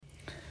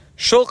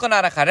Shulchan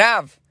Aruch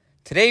Harav.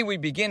 Today we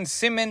begin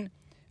Siman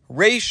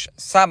Reish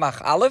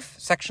Samach Aleph,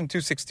 section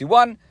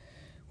 261,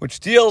 which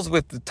deals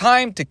with the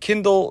time to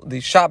kindle the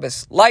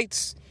Shabbos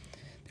lights.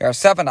 There are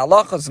 7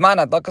 halachas.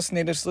 Zman adlakas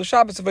neder shel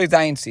Shabbos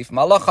v'zayin sif.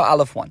 Halacha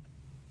Aleph 1.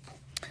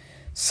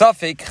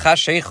 Safek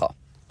chashecha.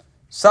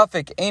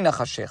 Safek eina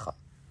chashecha.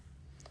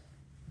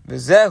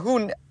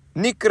 V'zehu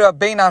nikra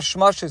Bein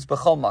Hashmashos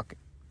b'chol makom.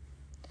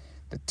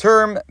 The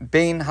term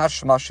Bein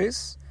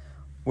Hashmashos,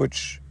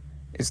 which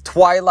is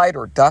twilight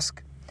or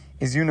dusk,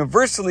 is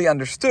universally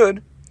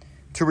understood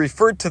to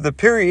refer to the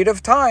period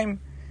of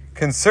time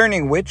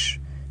concerning which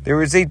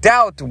there is a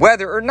doubt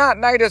whether or not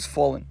night has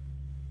fallen.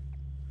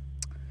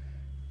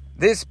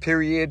 This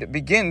period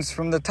begins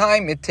from the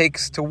time it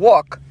takes to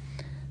walk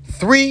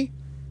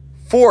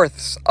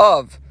 3/4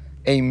 of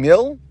a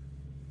mil.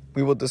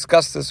 We will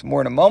discuss this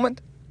more in a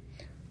moment.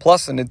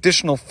 Plus an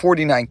additional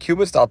 49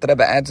 cubits. The Alter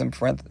Rebbe adds in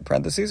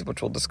parentheses,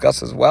 which we'll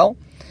discuss as well,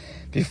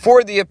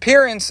 before the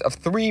appearance of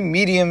 3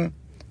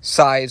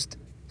 medium-sized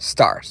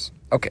stars.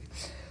 Okay,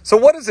 so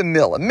what is a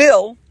mil? A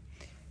mil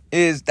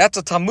that's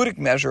a Talmudic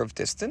measure of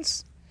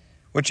distance,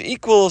 which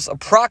equals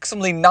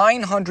approximately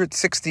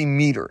 960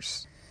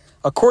 meters,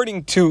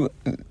 according to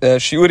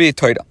Shiuri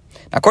Torah.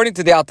 According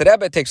to the Alter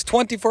Rebbe, it takes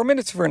 24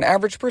 minutes for an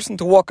average person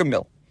to walk a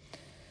mil.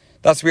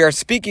 Thus, we are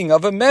speaking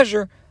of a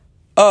measure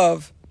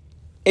of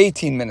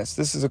 18 minutes.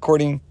 This is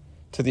according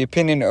to the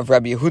opinion of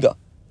Rabbi Yehuda.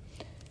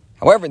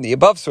 However, in the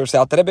above source,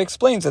 Alter Rebbe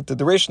explains that the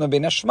duration of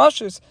Bein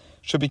Hashmashos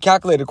should be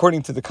calculated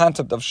according to the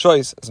concept of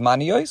shois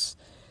zmaniyos,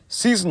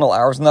 seasonal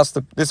hours, and thus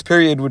this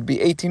period would be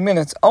 18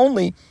 minutes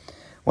only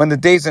when the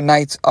days and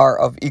nights are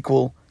of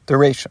equal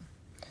duration.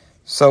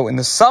 So in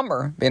the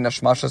summer, Bein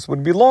Hashmashos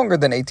would be longer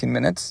than 18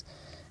 minutes,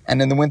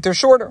 and in the winter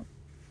shorter.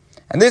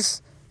 And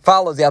this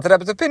follows the Alter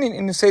Rebbe's opinion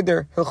in the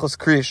Seder Hilchos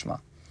Kriya Shema.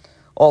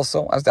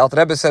 Also, as the Alter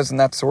Rebbe says in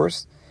that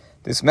source,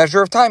 this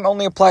measure of time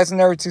only applies in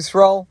Eretz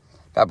Yisrael,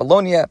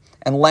 Babylonia,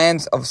 and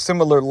lands of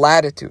similar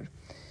latitude.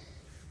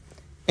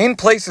 In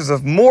places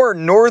of more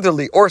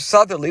northerly or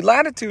southerly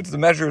latitudes, the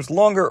measure is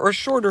longer or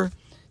shorter,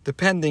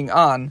 depending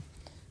on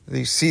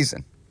the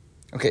season.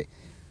 Okay,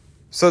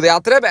 so the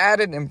Alter Rebbe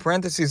added in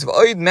parentheses of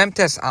Oid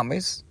Memtes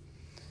Ames,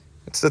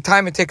 it's the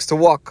time it takes to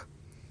walk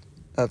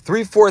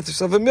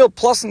 3/4 of a mil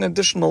plus an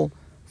additional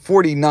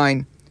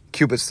 49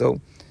 cubits. So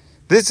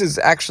this is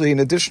actually an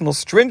additional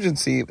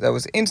stringency that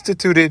was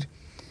instituted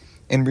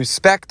in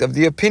respect of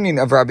the opinion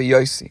of Rabbi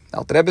Yossi.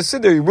 Alter Rebbe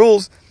Siddur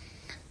rules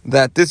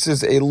that this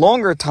is a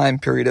longer time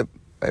period of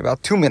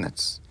about 2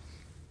 minutes.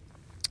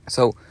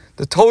 So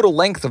the total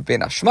length of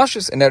Bein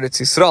Hashmashos in Eretz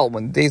Yisrael,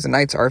 when days and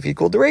nights are of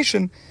equal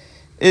duration,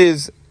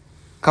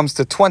 comes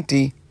to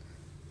 20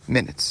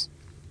 minutes.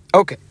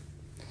 Okay,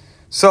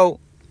 so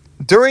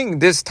during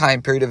this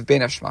time period of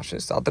Bein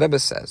Hashmashos, Alter Rebbe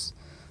says,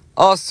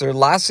 Aser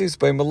lasis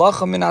by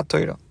melacha min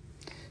Torah.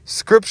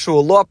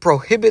 Scriptural law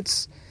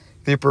prohibits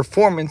the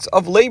performance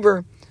of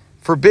labor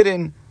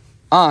forbidden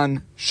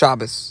on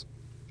Shabbos.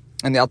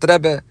 And the Alter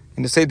Rebbe,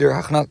 in the Seder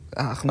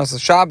Hachnas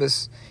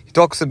Shabbos, he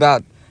talks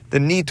about the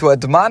need to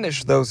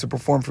admonish those who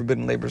perform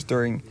forbidden labors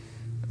during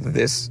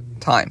this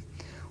time.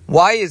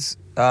 Why is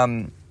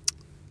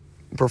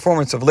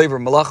performance of labor,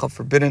 malacha,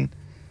 forbidden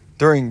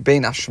during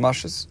Bein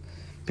Hashmashos?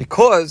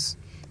 Because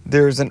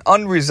there is an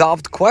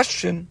unresolved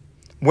question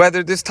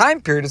whether this time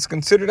period is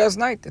considered as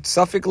night. It's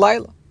Safek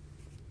Laila.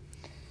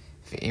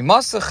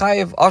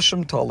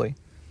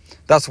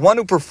 Thus, one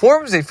who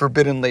performs a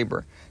forbidden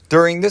labor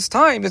during this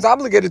time is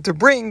obligated to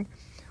bring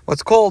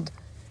what's called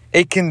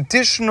a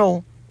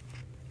conditional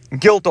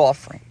guilt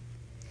offering,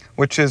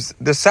 which is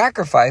the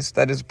sacrifice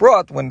that is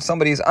brought when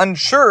somebody is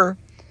unsure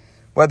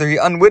whether he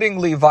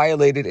unwittingly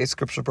violated a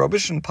scriptural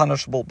prohibition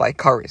punishable by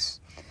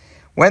kares.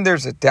 When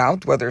there's a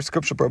doubt whether a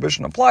scriptural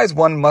prohibition applies,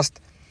 one must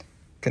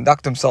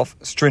conduct himself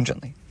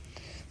stringently.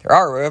 There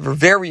are, however,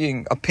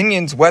 varying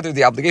opinions whether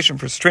the obligation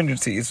for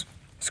stringency is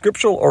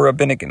scriptural or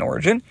rabbinic in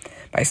origin.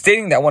 By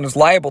stating that one is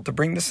liable to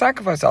bring the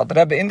sacrifice, Alter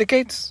Rebbe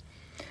indicates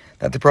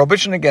that the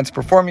prohibition against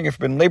performing a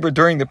forbidden labor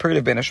during the period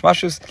of Bein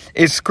Hashmashos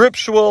is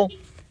scriptural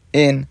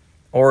in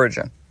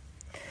origin.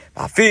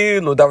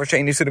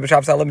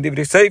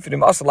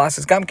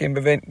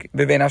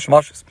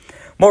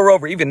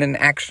 Moreover, even an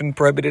action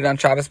prohibited on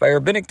Shabbos by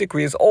rabbinic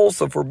decree is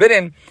also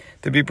forbidden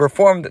to be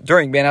performed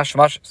during Bein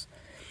Hashmashos.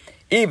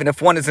 Even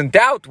if one is in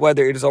doubt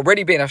whether it is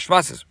already Bein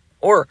Hashmashos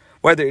or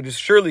whether it is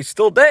surely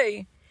still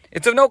day,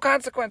 it's of no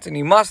consequence, and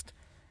he must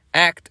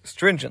act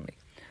stringently.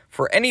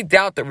 For any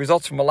doubt that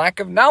results from a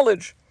lack of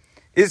knowledge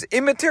is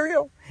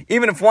immaterial.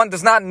 Even if one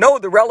does not know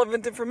the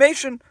relevant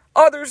information,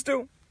 others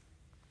do.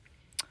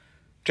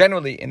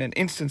 Generally, in an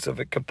instance of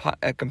a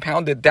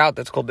compounded doubt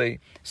that's called a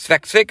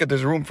svek sveka,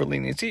 there's room for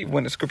leniency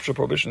when a scriptural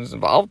prohibition is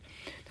involved.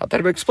 Alter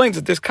Rebbe explains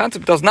that this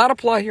concept does not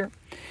apply here,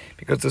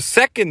 because the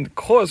second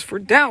cause for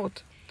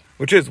doubt,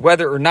 which is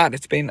whether or not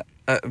it's Bein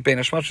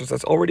Hashmashos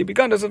that's already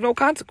begun, is of no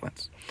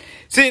consequence.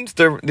 Since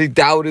the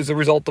doubt is a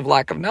result of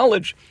lack of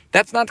knowledge,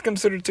 that's not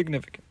considered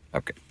significant.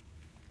 Okay.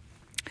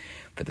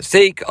 For the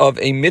sake of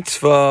a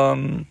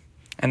mitzvah,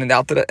 And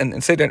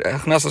in Seder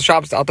Hashmashos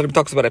Shabbos, the Alter Rebbe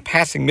talks about a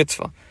passing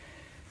mitzvah.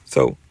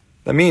 So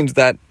that means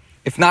that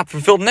if not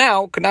fulfilled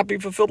now, could not be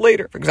fulfilled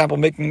later. For example,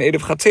 making an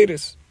Erev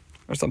Chatzeres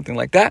or something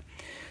like that.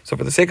 So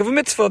for the sake of a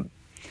mitzvah,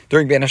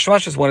 during Bein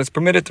Hashmashos, one is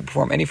permitted to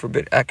perform any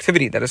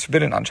activity that is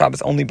forbidden on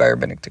Shabbos only by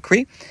rabbinic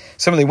decree.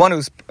 Similarly, one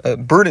who's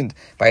burdened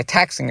by a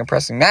taxing and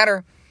pressing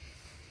matter,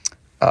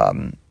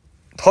 is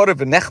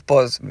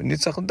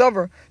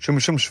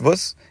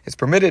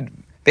permitted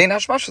Bein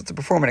Hashmashos to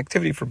perform an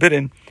activity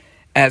forbidden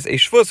as a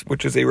shvus,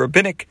 which is a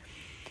rabbinic,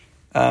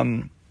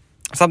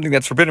 something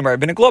that's forbidden by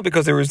rabbinic law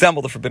because they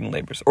resemble the forbidden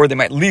labors, or they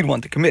might lead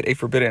one to commit a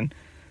forbidden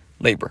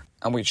labor.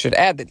 And we should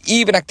add that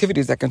even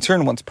activities that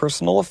concern one's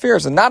personal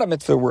affairs and not a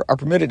mitzvah are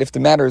permitted if the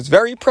matter is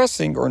very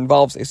pressing or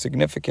involves a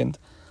significant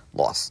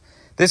loss.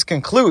 This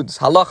concludes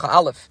Halacha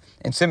Aleph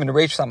in Siman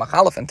Reish Samach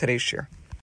Aleph and today's shir.